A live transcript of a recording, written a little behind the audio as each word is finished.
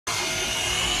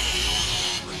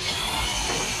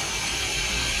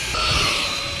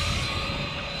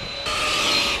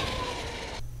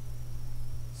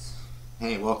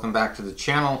Hey, welcome back to the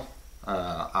channel.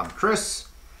 I'm Chris.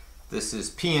 This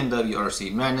is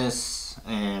PnwRcMadness,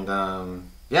 and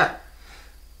yeah,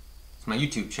 it's my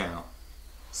YouTube channel.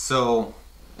 So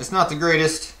it's not the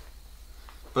greatest,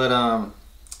 but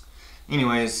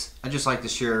anyways, I just like to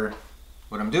share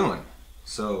what I'm doing.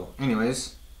 So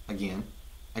anyways, again,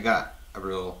 I got a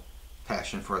real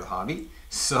passion for the hobby.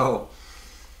 So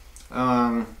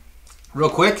real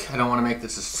quick, I don't want to make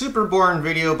this a super boring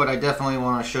video, but I definitely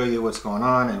want to show you what's going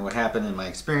on and what happened in my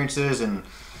experiences and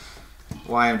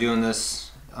why I'm doing this.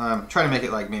 Try to make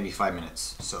it like maybe 5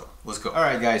 minutes. So let's go.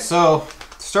 Alright guys, so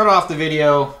to start off the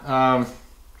video,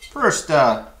 first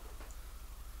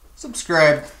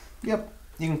subscribe. Yep,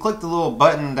 you can click the little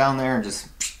button down there and just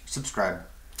subscribe.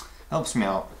 Helps me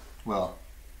out. Well,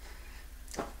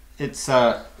 it's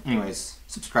anyways,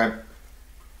 subscribe.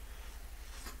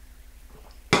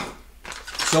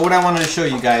 So what I wanted to show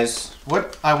you guys,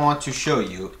 what I want to show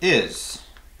you is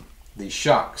these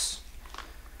shocks.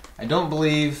 I don't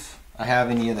believe I have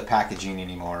any of the packaging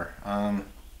anymore,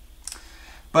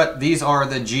 but these are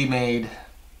the Gmade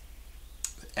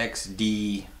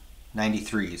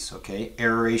XD93s, okay,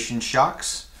 aeration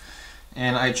shocks,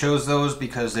 and I chose those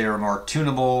because they are more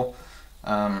tunable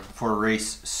for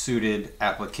race-suited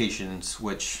applications,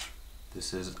 which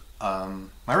this is my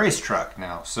race truck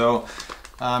now. So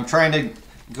I'm trying to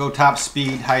go top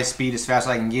speed, high speed as fast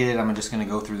as I can get it. I'm just going to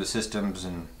go through the systems,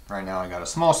 and right now I got a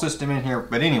small system in here,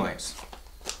 but anyways.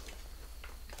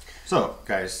 So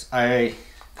guys, I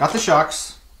got the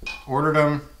shocks, ordered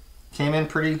them, came in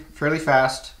fairly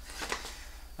fast.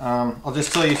 I'll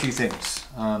just tell you a few things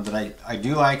that I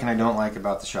do like and I don't like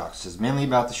about the shocks. It's mainly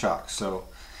about the shocks. So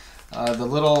the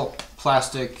little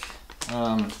plastic,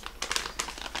 I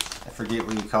forget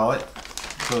what you call it,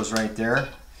 goes right there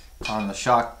on the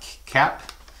shock cap.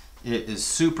 It is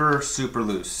super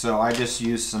loose, so I just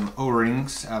used some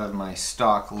O-rings out of my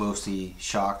stock LOSI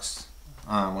shocks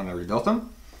when I rebuilt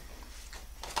them.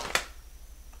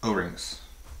 O-rings.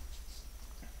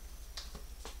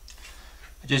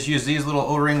 I just used these little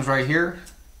O-rings right here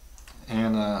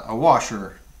and a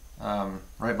washer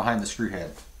right behind the screw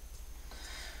head.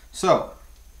 So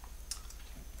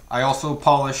I also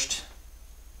polished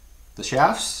the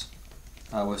shafts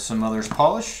with some mother's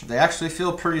polish. They actually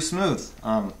feel pretty smooth.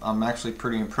 I'm actually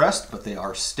pretty impressed, but they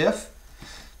are stiff.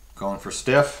 Going for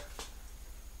stiff.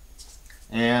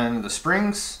 And the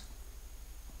springs,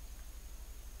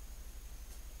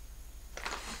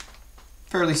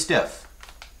 fairly stiff.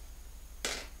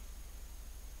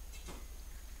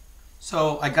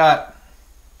 So I got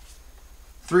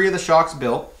 3 of the shocks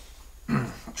built.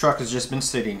 The truck has just been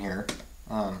sitting here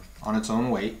on its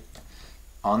own weight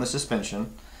on the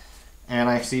suspension. And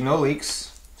I see no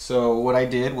leaks, so what I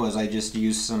did was I just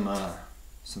used some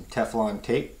Teflon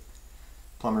tape,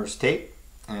 plumber's tape,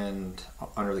 and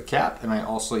under the cap, and I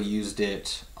also used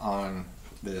it on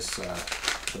this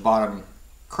the bottom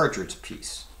cartridge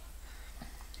piece,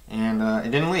 and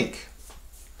it didn't leak.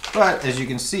 But as you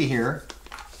can see here,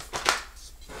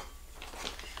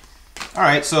 all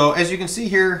right. So as you can see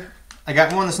here, I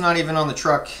got one that's not even on the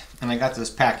truck, and I got this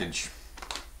package.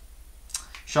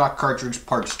 Shock cartridge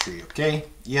parts tree, okay?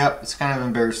 Yep, it's kind of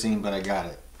embarrassing, but I got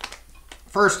it.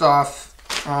 First off,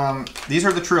 these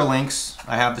are the Treal links.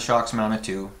 I have the shocks mounted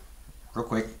too. Real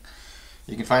quick,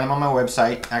 you can find them on my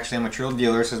website. Actually, I'm a Treal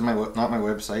dealer. This is not my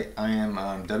website. I am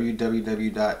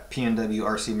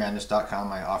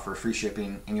www.PnwRcMadness.com. I offer free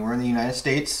shipping anywhere in the United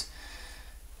States.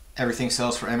 Everything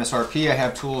sells for MSRP. I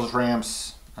have tools,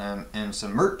 ramps, and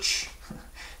some merch. I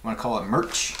want to call it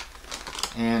merch.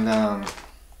 And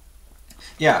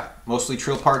yeah, mostly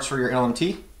Treal parts for your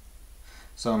LMT.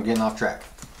 So I'm getting off track.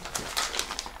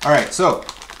 Alright, so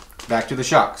back to the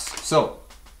shocks. So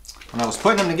when I was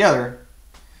putting them together,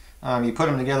 you put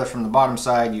them together from the bottom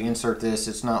side, you insert this.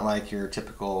 It's not like your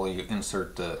typical, you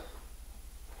insert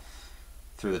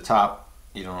through the top.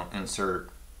 You don't insert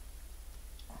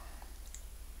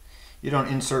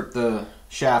the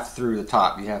shaft through the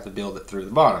top. You have to build it through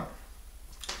the bottom.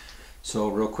 So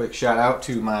real quick shout out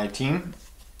to my team.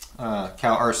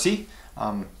 Cal RC.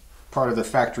 Part of the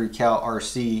factory Cal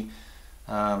RC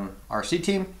RC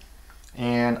team,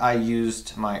 and I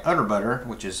used my Udder Butter,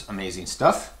 which is amazing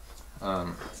stuff,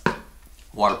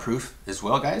 waterproof as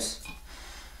well, guys,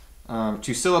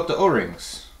 to seal up the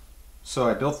O-rings. So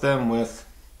I built them with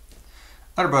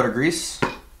Udder Butter grease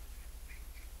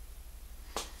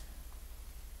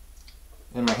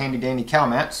and my handy dandy Cal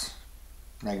mats,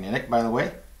 magnetic by the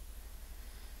way.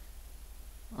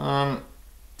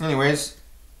 Anyways,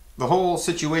 the whole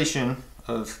situation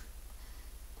of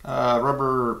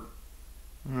rubber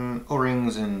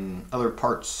O-rings and other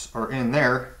parts are in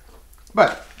there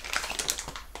But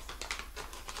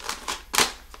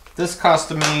this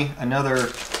cost me another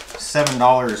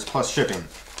 $7 plus shipping.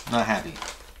 Not happy.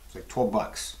 It's like 12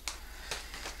 bucks.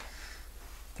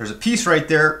 There's a piece right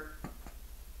there,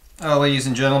 ladies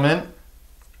and gentlemen.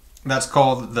 That's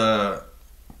called the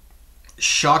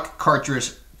shock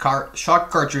cartridge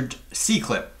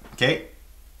C-clip. Okay.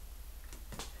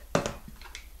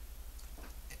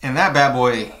 And that bad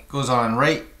boy goes on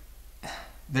right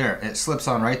there. It slips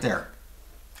on right there.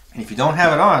 And if you don't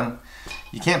have it on,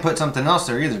 you can't put something else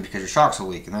there either because your shocks will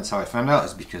leak. And that's how I found out,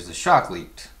 is because the shock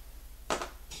leaked.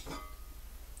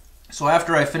 So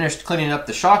after I finished cleaning up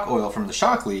the shock oil from the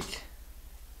shock leak,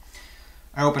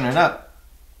 I opened it up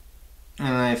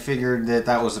and I figured that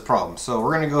that was the problem. So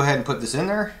we're going to go ahead and put this in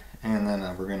there, and then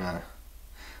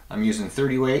I'm using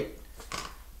 30 weight,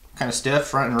 kind of stiff,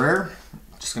 front and rear.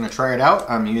 Just going to try it out.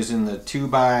 I'm using the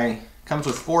 2x, comes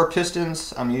with 4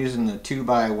 pistons. I'm using the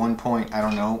 2x 1 I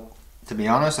don't know. To be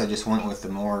honest, I just went with the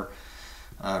more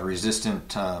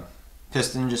resistant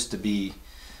piston just to be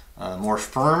more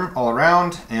firm all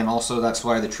around, and also that's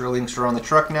why the Treal links are on the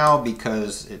truck now,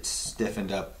 because it's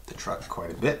stiffened up the truck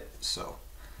quite a bit. So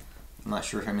I'm not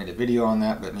sure if I made a video on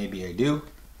that, but maybe I do.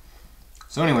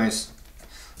 So anyways,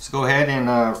 let's go ahead and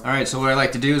alright, so what I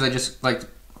like to do is I just like to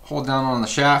hold down on the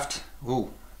shaft,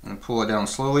 and pull it down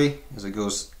slowly as it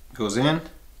goes in.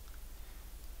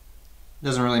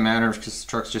 Doesn't really matter because the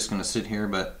truck's just going to sit here,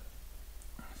 but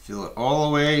feel it all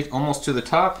the way almost to the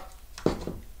top.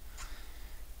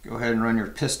 Go ahead and run your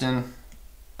piston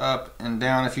up and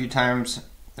down a few times.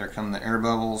 There come the air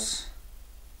bubbles.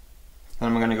 Then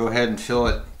I'm going to go ahead and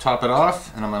top it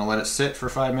off, and I'm going to let it sit for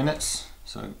 5 minutes.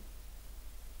 So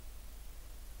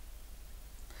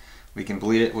we can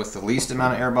bleed it with the least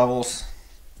amount of air bubbles.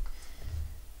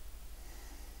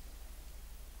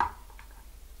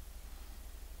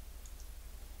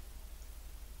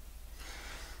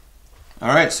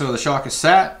 Alright, so the shock is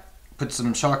sat. Put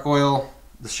some shock oil.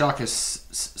 The shock is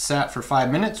sat for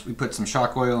 5 minutes. We put some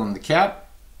shock oil in the cap.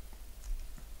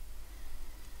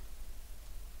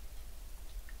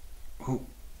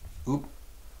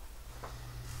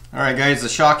 Alright guys, the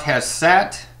shock has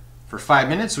sat for 5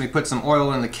 minutes. We put some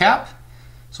oil in the cap.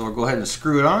 So we'll go ahead and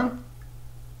screw it on.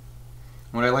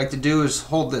 What I like to do is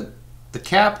hold the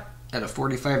cap at a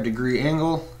 45-degree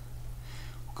angle.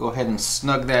 Go ahead and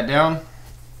snug that down.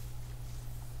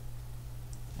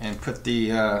 And put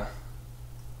the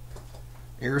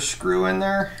air screw in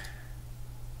there.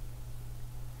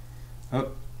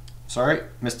 Oh, sorry,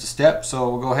 missed a step. So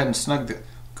we'll go ahead and snug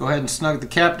the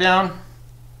cap down,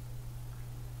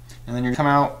 and then you come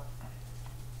out.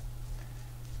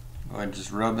 Go ahead and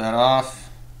just rub that off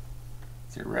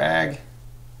with your rag.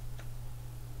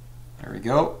 There we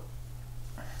go.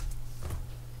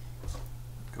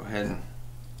 Go ahead and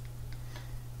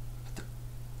put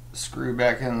the screw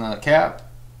back in the cap.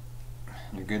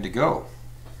 You're good to go.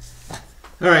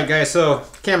 Alright guys, so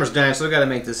the camera's dying, so I gotta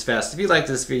make this fast. If you like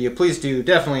this video, please do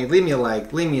definitely leave me a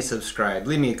like, leave me a subscribe,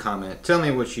 leave me a comment. Tell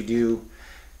me what you do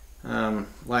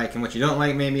like and what you don't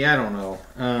like, maybe, I don't know.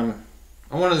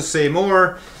 I wanted to say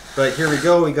more, but here we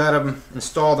go. We got them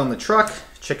installed on the truck.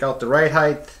 Check out the ride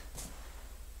height.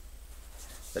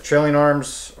 The trailing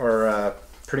arms are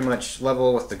pretty much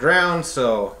level with the ground,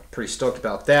 so pretty stoked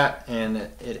about that, and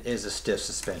it is a stiff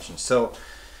suspension. So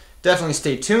definitely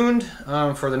stay tuned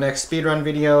for the next speedrun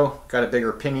video. Got a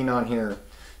bigger pinion on here.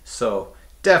 So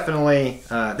definitely,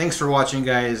 thanks for watching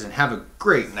guys, and have a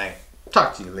great night.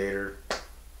 Talk to you later.